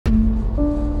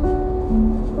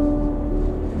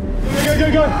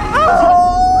go, go!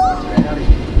 Oh.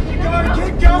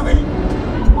 Keep going!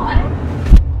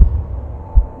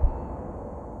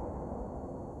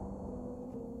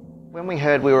 When we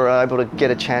heard we were able to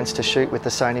get a chance to shoot with the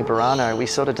Sony Burano, we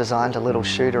sort of designed a little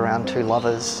shoot around two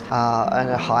lovers and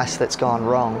a heist that's gone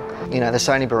wrong. You know, the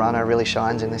Sony Burano really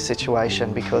shines in this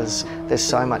situation because there's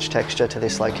so much texture to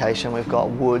this location. We've got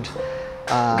wood,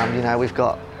 you know, we've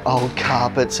got old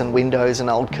carpets and windows and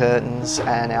old curtains,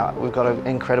 and we've got an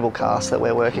incredible cast that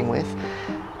we're working with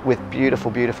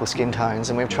beautiful, beautiful skin tones,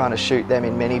 and we're trying to shoot them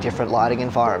in many different lighting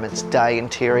environments, day,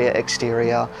 interior,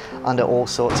 exterior, under all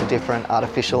sorts of different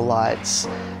artificial lights.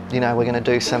 You know, we're going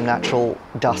to do some natural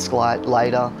dusk light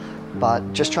later,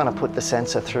 but just trying to put the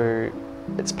sensor through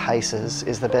its paces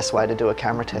is the best way to do a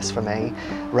camera test for me,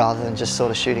 rather than just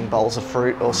sort of shooting bowls of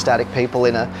fruit or static people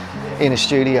in a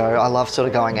studio. I love sort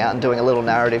of going out and doing a little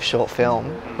narrative short film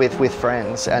with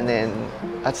friends, and then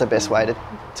that's the best way to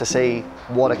see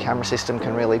what a camera system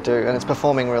can really do, and it's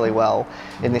performing really well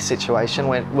in this situation.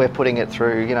 We're putting it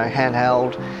through, you know,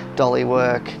 handheld, dolly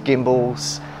work,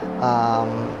 gimbals,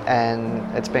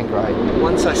 and it's been great.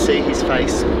 Once I see his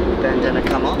face bandana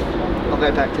come off, I'll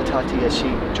go back to Tati as she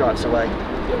drives away.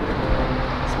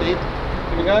 Speed.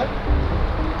 Here we go.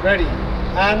 Ready.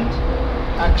 And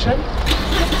action.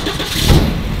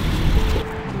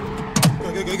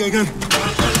 Go, go, go, go, go.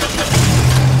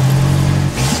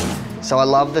 So I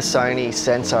love the Sony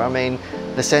sensor. I mean,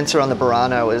 the sensor on the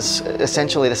Burano is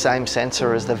essentially the same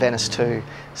sensor as the Venice 2.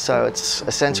 So it's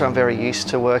a sensor I'm very used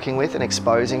to working with and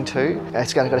exposing to.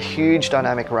 It's got a huge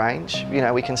dynamic range. You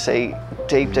know, we can see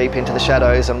deep, deep into the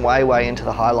shadows and way, way into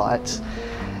the highlights.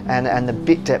 And the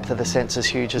bit depth of the sensor is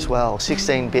huge as well,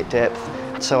 16 bit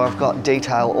depth. So I've got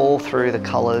detail all through the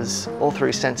colours, all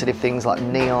through sensitive things like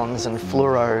neons and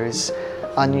fluoros,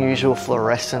 unusual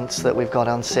fluorescence that we've got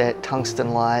on set,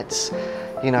 tungsten lights.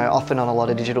 You know, often on a lot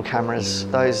of digital cameras,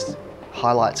 those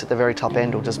highlights at the very top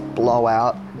end will just blow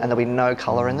out and there'll be no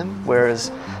colour in them.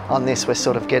 Whereas on this, we're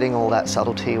sort of getting all that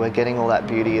subtlety, we're getting all that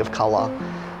beauty of colour.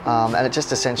 And it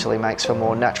just essentially makes for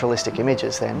more naturalistic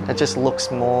images then. It just looks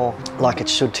more like it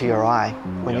should to your eye.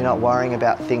 When you're not worrying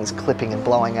about things clipping and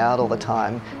blowing out all the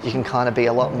time, you can kind of be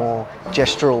a lot more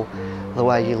gestural the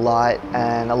way you light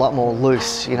and a lot more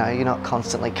loose. You know, you're not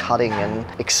constantly cutting and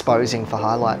exposing for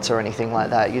highlights or anything like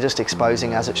that. You're just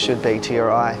exposing as it should be to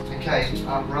your eye. Okay,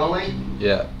 rolling.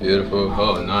 Yeah, beautiful.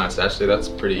 Oh, nice. Actually, that's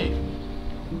pretty.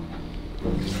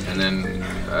 And then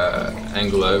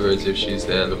angle over as if she's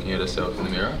there looking at herself in the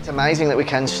mirror. It's amazing that we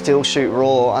can still shoot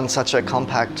raw on such a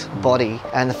compact body,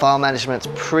 and the file management's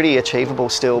pretty achievable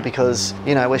still because,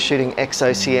 you know, we're shooting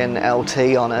XOCN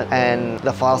LT on it and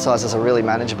the file sizes are really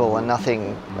manageable and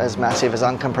nothing as massive as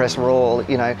uncompressed raw.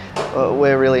 You know,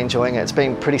 we're really enjoying it. It's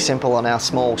been pretty simple on our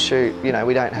small shoot. You know,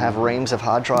 we don't have reams of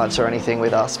hard drives or anything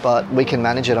with us, but we can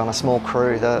manage it on a small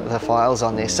crew, the files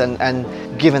on this.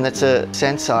 And given that it's a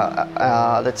sensor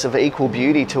that's of equal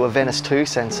beauty to a Venice 2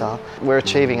 sensor, we're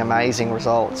achieving amazing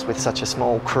results with such a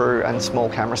small crew and small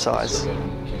camera size.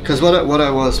 Because what I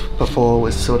was before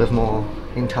was sort of more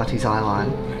in Tati's eye line.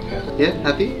 Okay. Yeah,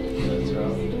 happy? That's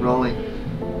right. Rolling.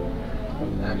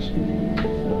 Action.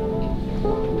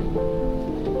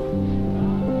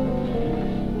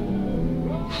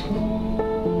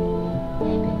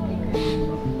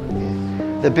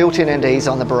 The built-in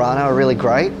NDs on the Burano are really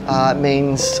great. It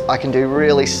means I can do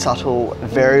really subtle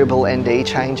variable ND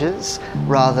changes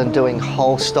rather than doing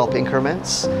whole stop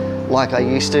increments like I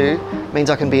used to. It means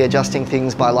I can be adjusting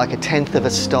things by like 1/10 of a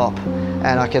stop,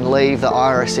 and I can leave the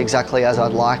iris exactly as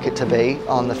I'd like it to be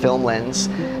on the film lens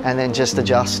and then just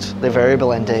adjust the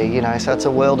variable ND, you know. So it's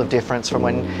a world of difference from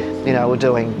when, you know, we're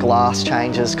doing glass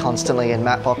changes constantly in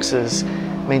matte boxes.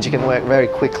 Means you can work very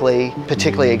quickly,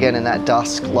 particularly again in that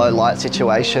dusk, low light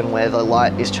situation where the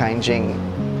light is changing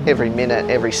every minute,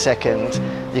 every second.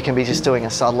 You can be just doing a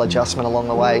subtle adjustment along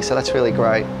the way, so that's really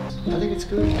great. I think it's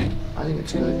good. I think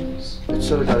it's good. It's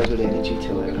sort of got a good energy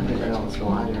to it. I think when I was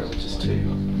behind her, it was just too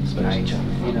major.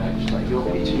 You know, like your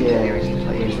picture, yeah,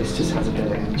 this just has a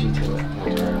better energy to it.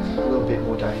 Like a little bit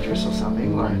more dangerous or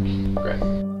something. Like, Great.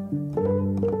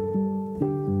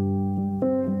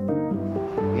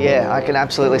 Yeah, I can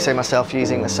absolutely see myself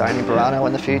using the Sony Burano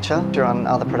in the future on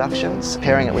other productions.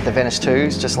 Pairing it with the Venice 2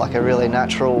 is just like a really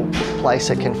natural place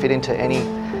it can fit into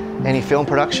any film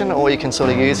production, or you can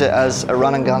sort of use it as a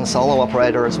run and gun solo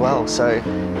operator as well. So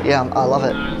yeah, I love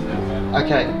it.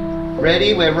 Okay,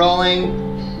 ready, we're rolling,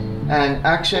 and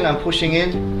action, I'm pushing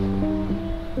in.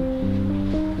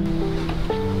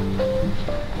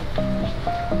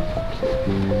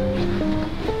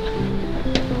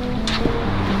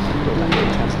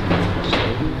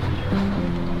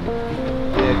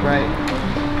 Great.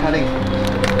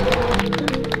 cutting.